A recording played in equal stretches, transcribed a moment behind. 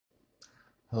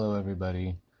Hello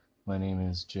everybody, my name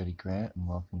is Jeddy Grant and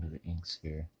welcome to the Ink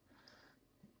Sphere.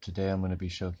 Today I'm going to be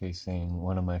showcasing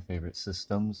one of my favorite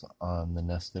systems on the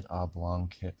nested Oblong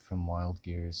kit from Wild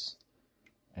Gears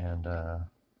and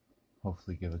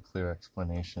hopefully give a clear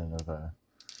explanation of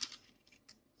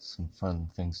some fun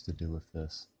things to do with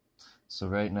this. So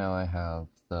right now I have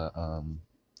the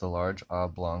large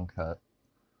Oblong cut,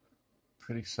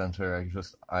 pretty center. I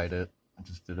just eyed it, I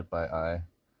just did it by eye.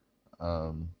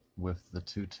 With the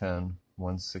 210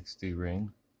 160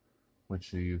 ring,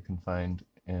 which you can find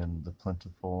in the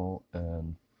plentiful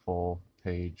and full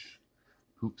page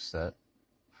hoop set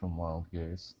from Wild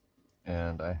Gears.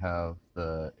 And I have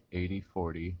the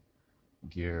 80-40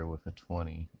 gear with a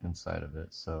 20 inside of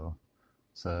it, so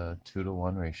it's a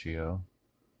 2-to-1 ratio.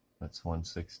 That's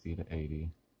 160 to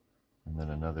 80, and then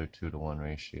another 2-to-1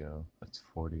 ratio. That's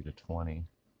 40 to 20,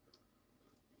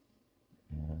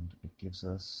 and it gives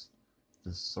us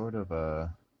this sort of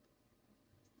a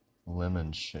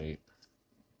lemon shape.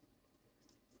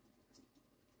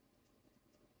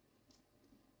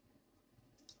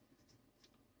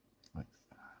 Like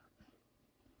that.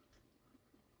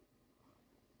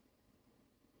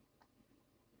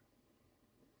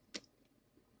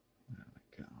 There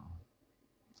we go.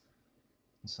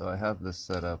 So I have this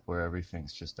set up where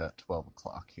everything's just at 12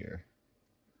 o'clock here.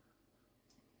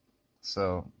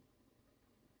 So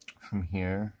from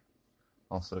here,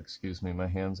 also excuse me, my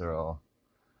hands are all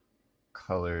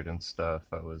colored and stuff.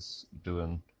 I was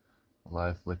doing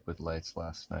live liquid lights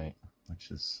last night,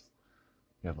 which is,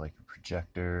 you have like a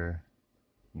projector,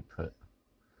 you put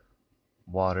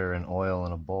water and oil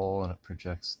in a bowl and it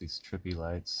projects these trippy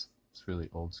lights. It's really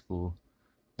old school.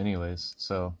 Anyways,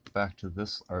 so back to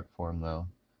this art form though.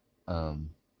 One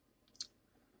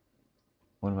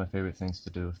of my favorite things to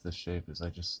do with this shape is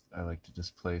I like to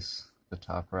displace the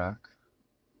top rack,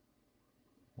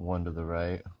 one to the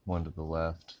right, one to the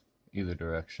left, either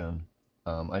direction.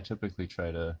 I typically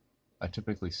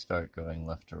start going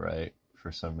left to right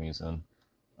for some reason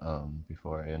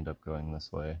before I end up going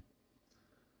this way.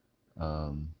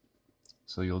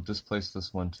 So you'll displace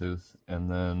this one tooth, and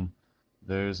then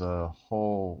there's a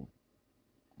whole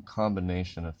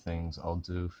combination of things I'll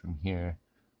do from here.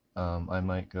 I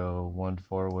might go one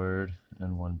forward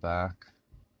and one back.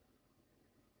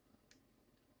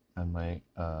 I might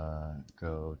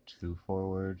go two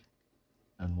forward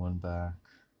and one back.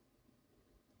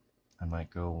 I might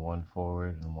go one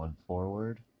forward and one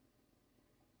forward.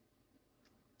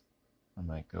 I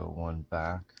might go one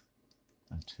back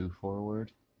and two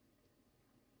forward.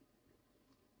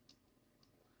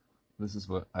 This is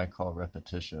what I call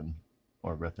repetition,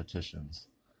 or repetitions,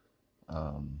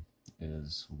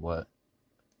 is what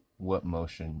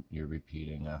motion you're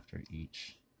repeating after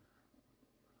each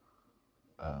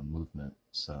movement.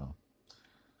 So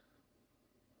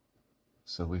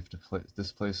we've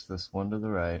displaced this one to the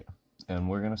right, and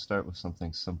we're going to start with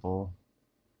something simple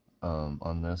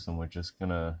on this, and we're just going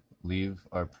to leave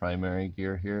our primary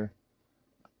gear here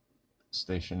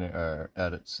stationary or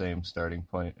at its same starting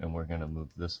point, and we're going to move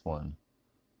this one,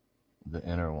 the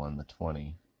inner one, the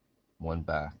 20, one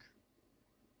back,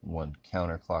 one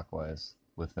counterclockwise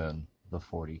within the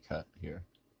 40 cut here.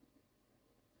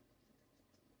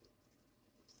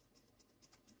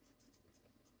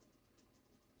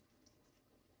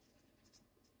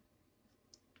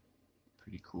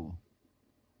 Pretty cool.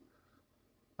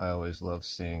 I always love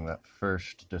seeing that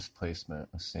first displacement,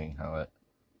 seeing how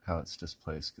it's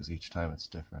displaced, because each time it's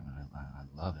different. I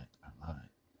love it. I love it.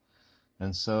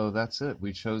 And so that's it.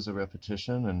 We chose a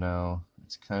repetition, and now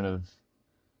it's kind of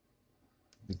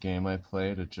the game I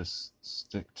play to just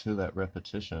stick to that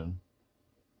repetition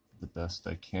the best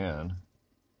I can.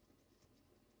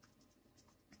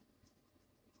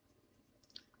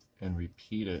 And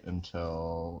repeat it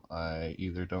until I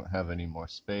either don't have any more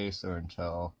space or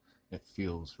until it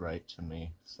feels right to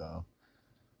me. So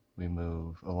we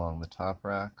move along the top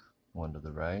rack, one to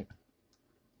the right.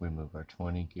 We move our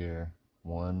 20 gear,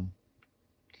 one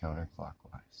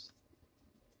counterclockwise.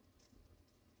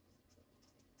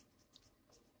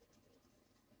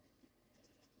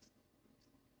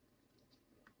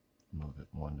 Move it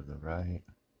one to the right,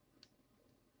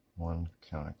 one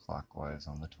counterclockwise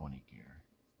on the 20 gear.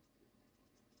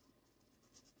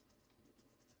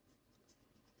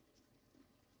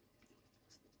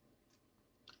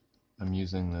 I'm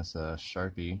using this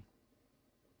Sharpie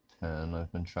pen.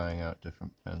 I've been trying out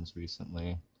different pens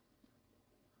recently,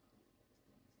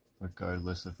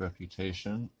 regardless of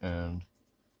reputation, and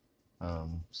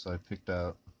so I picked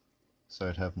out, so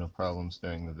I'd have no problems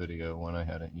during the video, one I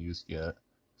hadn't used yet.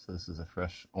 So this is a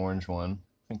fresh orange one.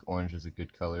 I think orange is a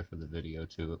good color for the video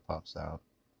too, it pops out.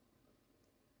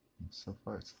 So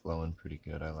far it's flowing pretty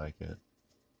good, I like it.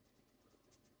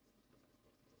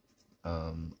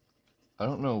 I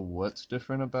don't know what's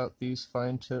different about these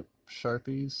fine tip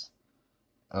Sharpies,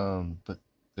 but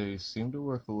they seem to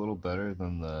work a little better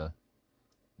than the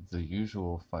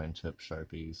usual fine tip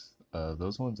Sharpies.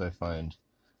 Those ones I find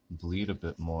bleed a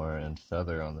bit more and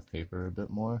feather on the paper a bit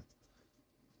more.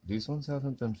 These ones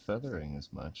haven't been feathering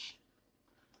as much,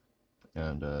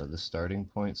 and the starting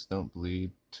points don't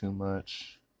bleed too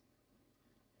much.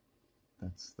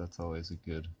 That's always a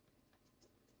good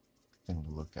thing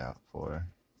to look out for.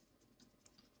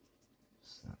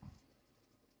 So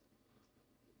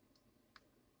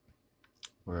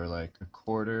we're like a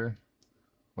quarter.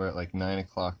 We're at like 9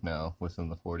 o'clock now within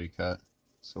the 40 cut,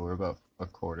 so we're about a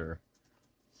quarter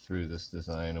through this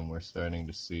design, and we're starting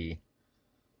to see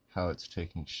how it's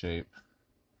taking shape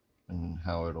and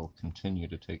how it'll continue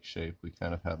to take shape. We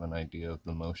kind of have an idea of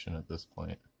the motion at this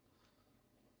point.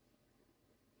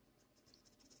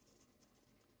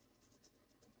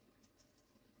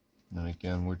 And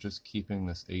again, we're just keeping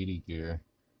this 80 gear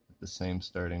at the same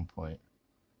starting point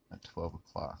at 12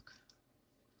 o'clock.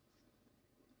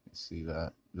 You see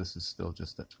that? This is still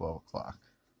just at 12 o'clock.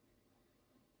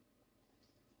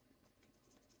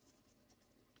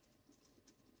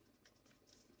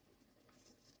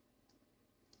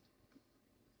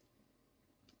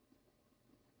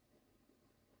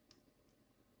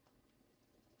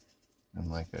 And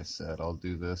like I said, I'll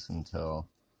do this until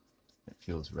it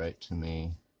feels right to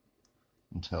me,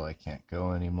 until I can't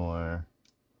go anymore.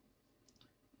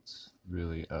 It's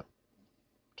really up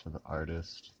to the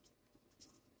artist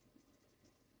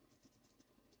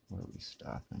where we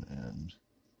stop and end.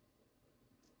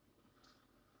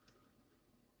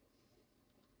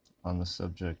 On the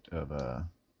subject of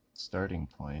starting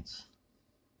points,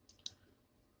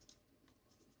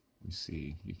 we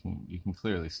see you can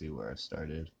clearly see where I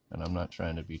started, and I'm not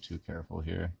trying to be too careful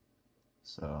here.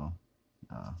 So,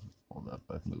 hold up,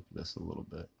 I've moved this a little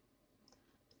bit.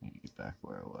 I need to get back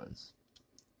where I was.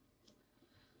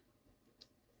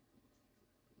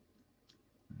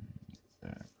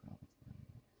 There, probably.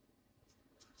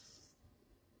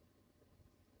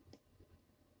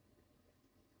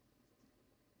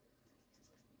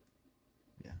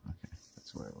 Yeah, okay,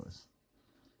 that's where I was.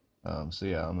 So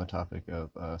yeah, on the topic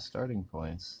of starting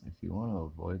points, if you want to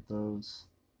avoid those,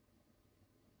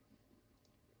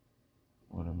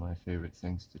 one of my favorite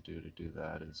things to do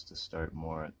that is to start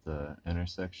more at the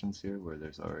intersections here where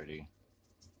there's already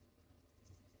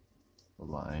a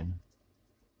line.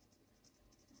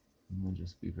 And then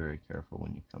just be very careful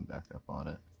when you come back up on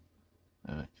it.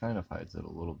 And it kind of hides it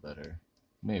a little better.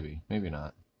 Maybe, maybe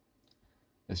not.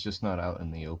 It's just not out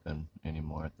in the open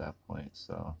anymore at that point,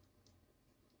 so.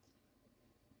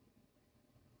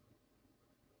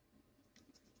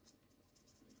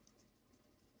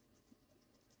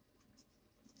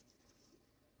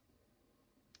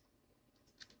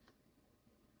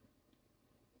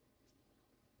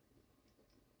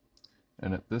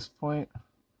 And at this point,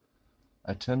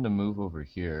 I tend to move over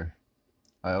here.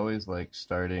 I always like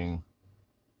starting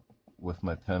with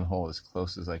my pen hole as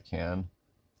close as I can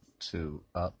to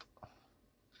up,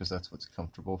 because that's what's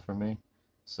comfortable for me.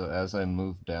 So as I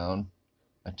move down,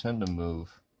 I tend to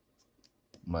move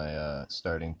my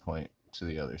starting point to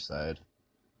the other side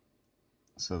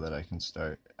so that I can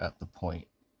start at the point,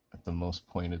 at the most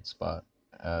pointed spot,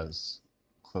 as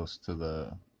close to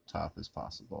the top as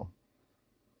possible.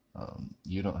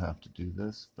 You don't have to do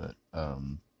this, but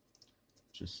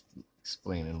just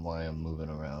explaining why I'm moving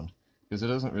around, because it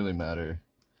doesn't really matter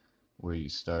where you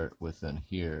start within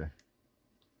here,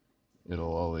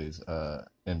 it'll always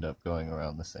end up going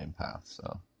around the same path.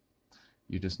 So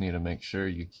you just need to make sure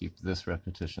you keep this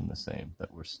repetition the same,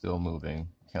 that we're still moving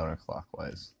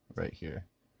counterclockwise right here.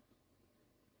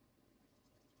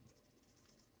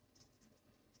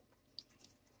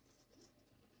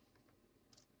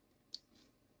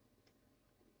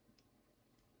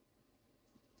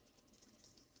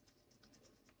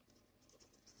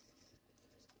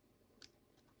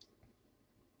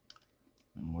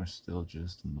 And we're still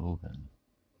just moving.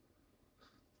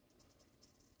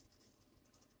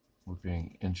 We're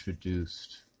being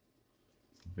introduced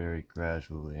very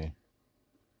gradually.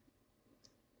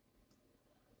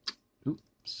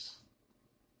 Oops.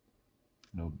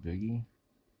 No biggie.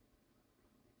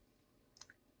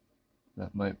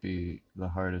 That might be the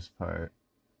hardest part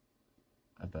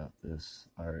about this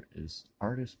art, is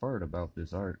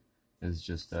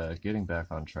just getting back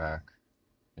on track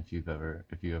if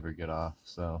you ever get off.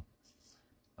 So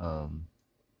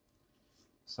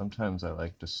sometimes I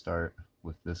like to start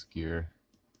with this gear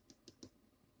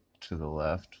to the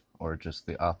left, or just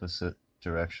the opposite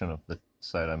direction of the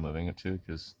side I'm moving it to,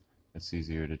 because it's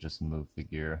easier to just move the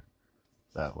gear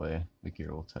that way. The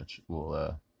gear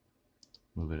will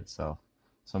move it itself.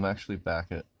 So I'm actually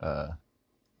back at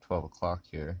 12 o'clock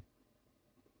here.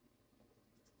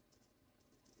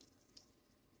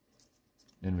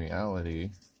 In reality,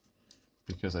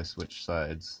 because I switched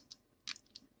sides,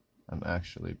 I'm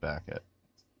actually back at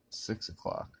 6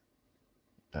 o'clock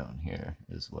down here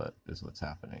is what's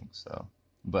happening. So,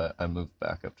 but I moved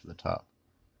back up to the top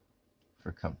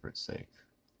for comfort's sake.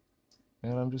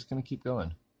 And I'm just gonna keep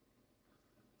going.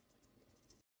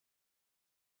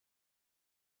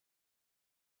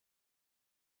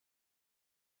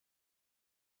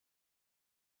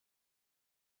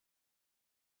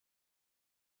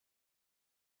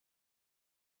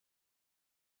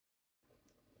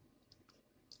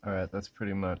 Alright, that's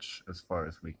pretty much as far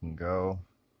as we can go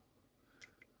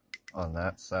on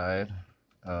that side.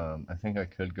 I think I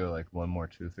could go like one more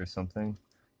tooth or something,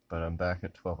 but I'm back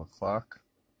at 12 o'clock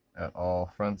at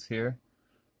all fronts here,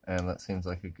 and that seems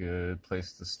like a good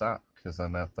place to stop because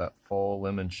I'm at that full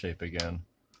lemon shape again.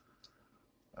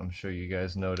 I'm sure you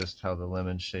guys noticed how the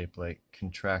lemon shape like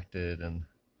contracted and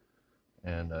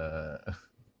the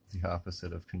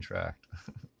opposite of contract.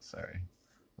 Sorry,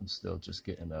 I'm still just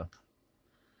getting up.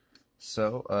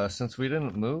 So since we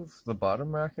didn't move the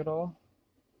bottom rack at all,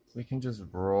 we can just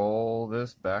roll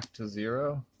this back to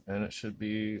 0 and it should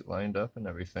be lined up and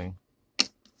everything.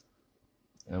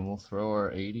 And we'll throw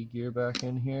our 80 gear back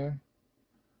in here,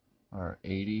 our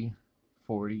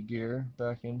 80/40 gear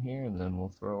back in here, and then we'll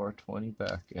throw our 20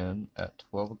 back in at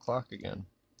 12 o'clock again.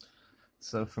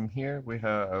 So from here we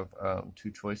have two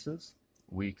choices.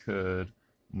 We could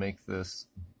make this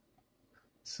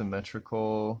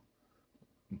symmetrical,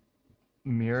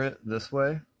 mirror it this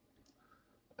way,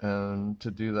 and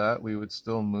to do that we would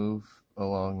still move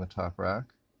along the top rack,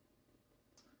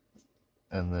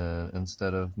 and then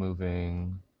instead of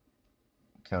moving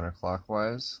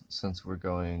counterclockwise, since we're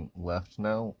going left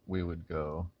now, we would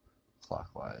go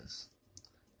clockwise,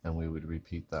 and we would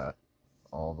repeat that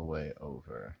all the way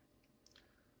over.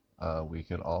 We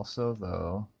could also,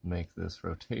 though, make this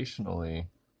rotationally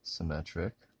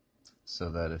symmetric,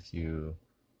 so that if you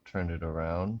turned it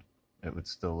around, it would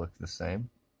still look the same.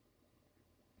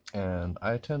 And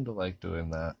I tend to like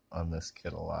doing that on this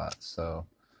kit a lot, so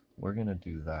we're going to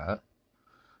do that.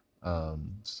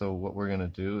 So what we're going to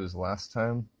do is, last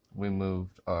time we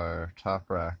moved our top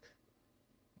rack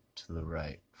to the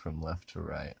right, from left to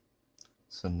right.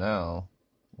 So now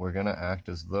we're going to act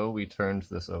as though we turned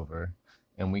this over,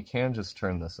 and we can just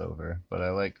turn this over, but I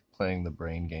like playing the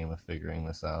brain game of figuring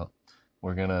this out.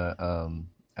 We're going to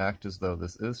act as though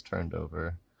this is turned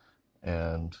over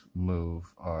and move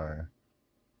our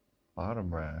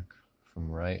bottom rack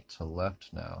from right to left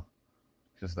now,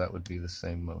 because that would be the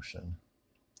same motion.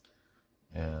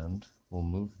 And we'll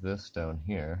move this down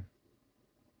here,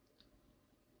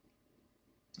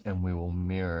 and we will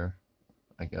mirror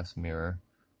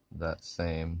that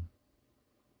same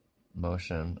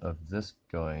motion of this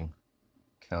going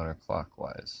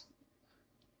counterclockwise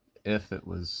if it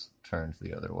was turned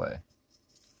the other way.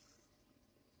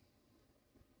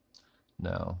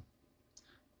 Now,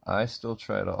 I still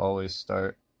try to always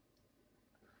start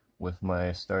with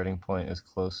my starting point as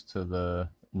close to the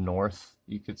north,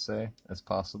 you could say, as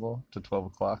possible, to 12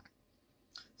 o'clock.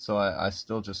 So I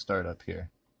still just start up here,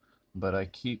 but I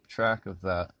keep track of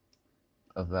that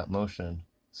motion.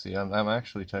 See, I'm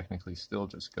actually technically still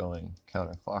just going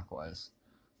counterclockwise,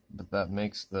 but that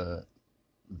makes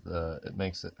it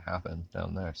makes it happen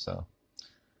down there. So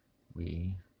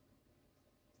we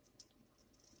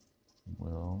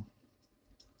will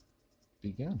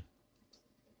begin,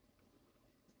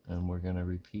 and we're going to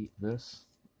repeat this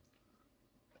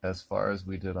as far as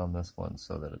we did on this one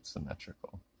so that it's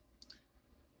symmetrical.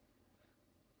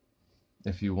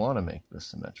 If you want to make this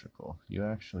symmetrical, you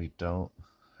actually don't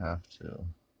have to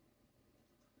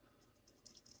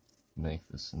make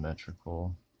this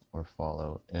symmetrical or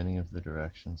follow any of the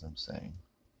directions I'm saying.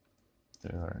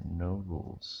 There are no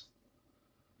rules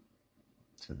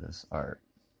to this art,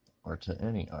 or to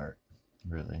any art,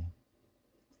 really.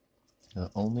 The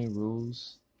only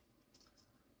rules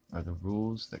are the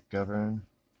rules that govern,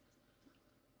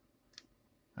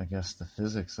 I guess, the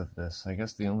physics of this. I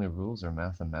guess the only rules are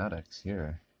mathematics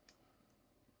here.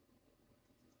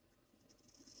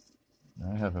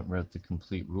 I haven't read the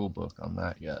complete rule book on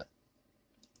that yet.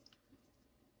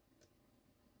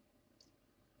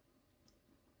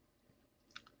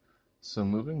 So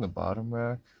moving the bottom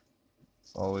rack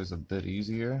is always a bit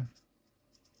easier,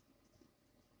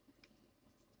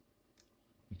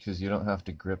 because you don't have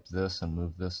to grip this and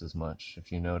move this as much.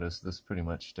 If you notice, this pretty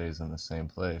much stays in the same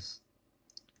place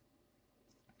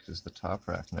because the top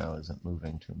rack now isn't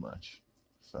moving too much.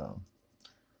 So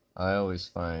I always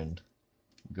find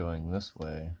going this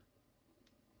way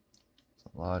is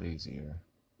a lot easier.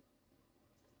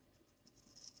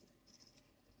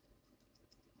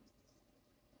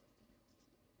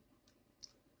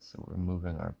 So we're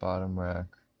moving our bottom rack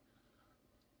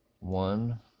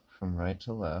one from right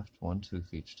to left, one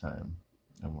tooth each time.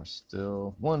 And we're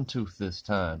still, one tooth this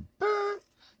time.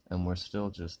 And we're still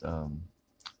just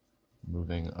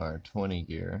moving our 20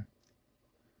 gear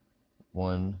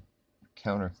one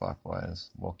counterclockwise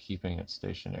while keeping it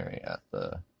stationary at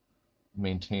the,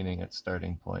 maintaining its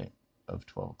starting point of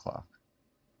 12 o'clock.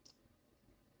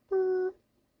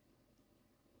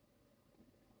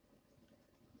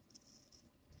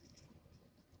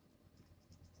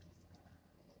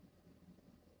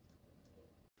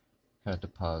 Had to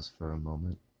pause for a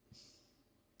moment,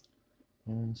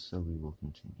 and so we will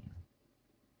continue.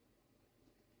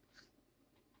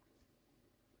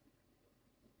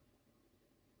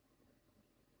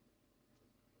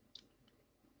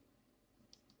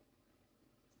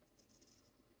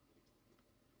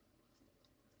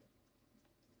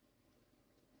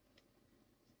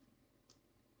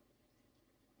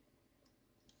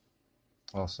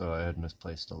 Also, I had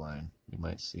misplaced a line. You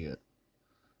might see it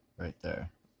right there.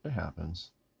 It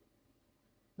happens.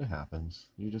 It happens.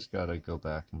 You just gotta go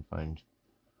back and find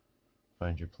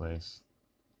your place.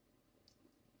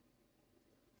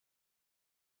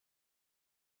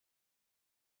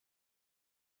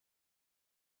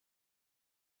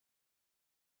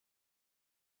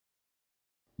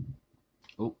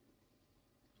 Oh.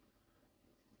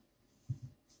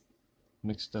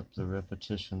 Mixed up the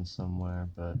repetition somewhere,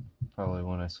 but probably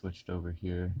when I switched over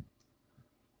here.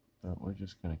 But we're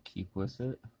just gonna keep with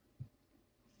it,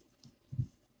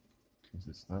 because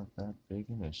it's not that big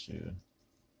an issue.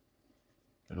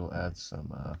 It'll add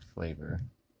some flavor.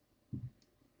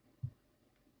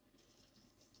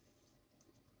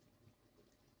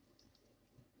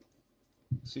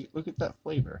 See, look at that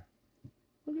flavor.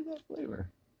 Look at that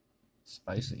flavor.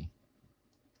 Spicy.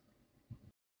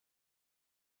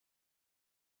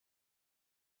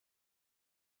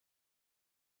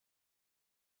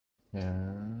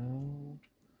 And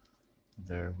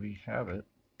there we have it.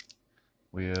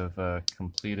 We have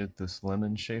completed this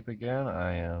lemon shape again.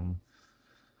 I am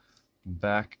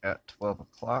back at 12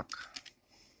 o'clock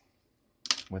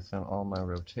within all my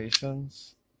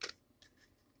rotations.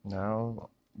 Now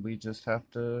we just have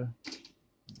to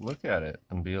look at it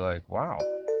and be like, wow,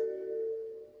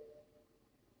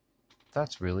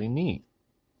 that's really neat.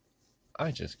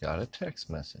 I just got a text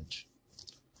message.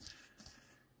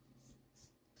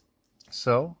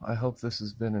 So I hope this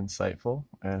has been insightful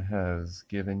and has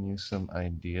given you some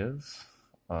ideas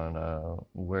on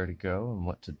where to go and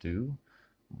what to do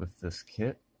with this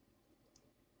kit.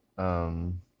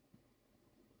 Again,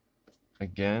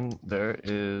 there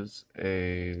is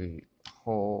a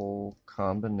whole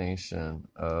combination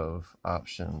of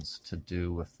options to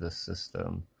do with this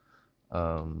system,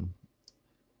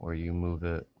 where you move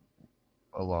it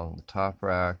along the top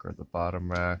rack or the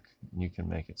bottom rack. You can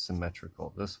make it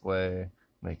symmetrical this way,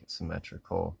 make it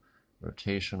symmetrical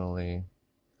rotationally,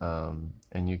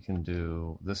 and you can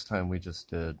do, this time we just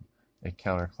did a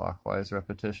counterclockwise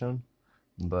repetition,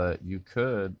 but you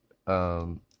could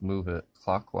move it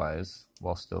clockwise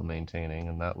while still maintaining,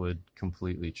 and that would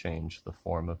completely change the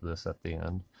form of this at the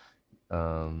end.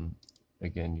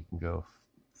 Again, you can go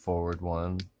forward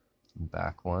one,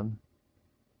 back one.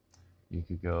 You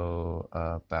could go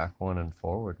back one and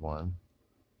forward one.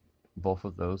 Both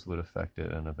of those would affect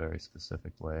it in a very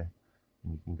specific way.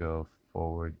 And you can go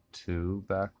forward two,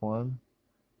 back one.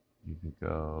 You could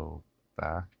go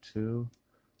back two,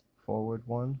 forward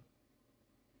one.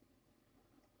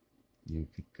 You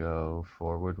could go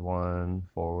forward one,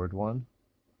 forward one.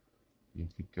 You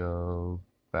could go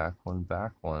back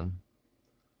one.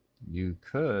 You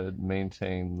could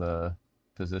maintain the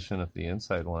position of the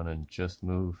inside one and just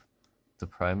move the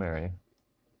primary,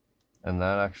 and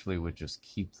that actually would just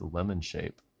keep the lemon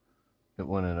shape. It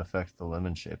wouldn't affect the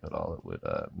lemon shape at all. It would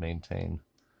maintain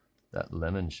that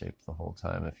lemon shape the whole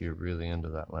time if you're really into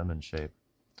that lemon shape.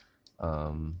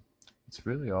 It's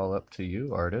really all up to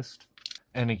you, artist.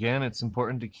 And again, it's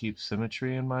important to keep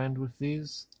symmetry in mind with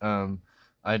these. I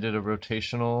did a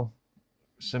rotational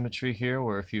symmetry here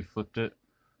where if you flipped it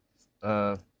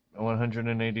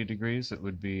 180 degrees, it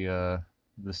would be the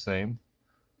same.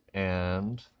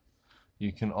 And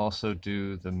you can also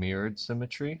do the mirrored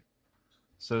symmetry.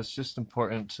 So it's just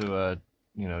important to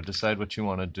decide what you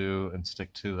want to do and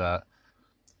stick to that.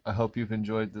 I hope you've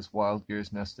enjoyed this Wild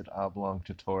Gears Nested Oblong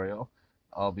tutorial.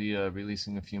 I'll be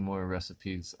releasing a few more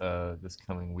recipes this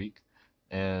coming week,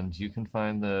 and you can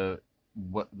find the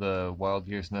Wild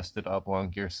Gears Nested Oblong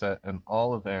gear set and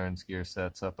all of Aaron's gear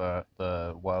sets up at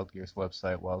the Wild Gears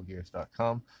website,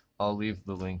 wildgears.com. I'll leave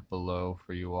the link below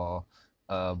for you all,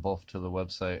 both to the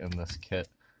website and this kit.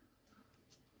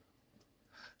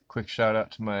 Quick shout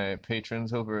out to my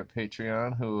patrons over at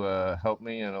Patreon who help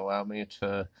me and allow me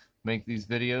to make these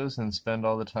videos and spend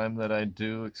all the time that I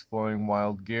do exploring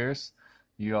wild gears.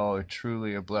 You all are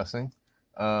truly a blessing.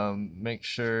 Make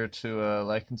sure to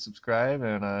like and subscribe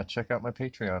and check out my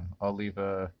Patreon. I'll leave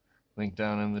a link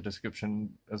down in the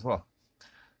description as well.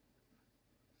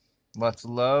 Lots of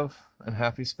love and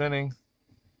happy spinning.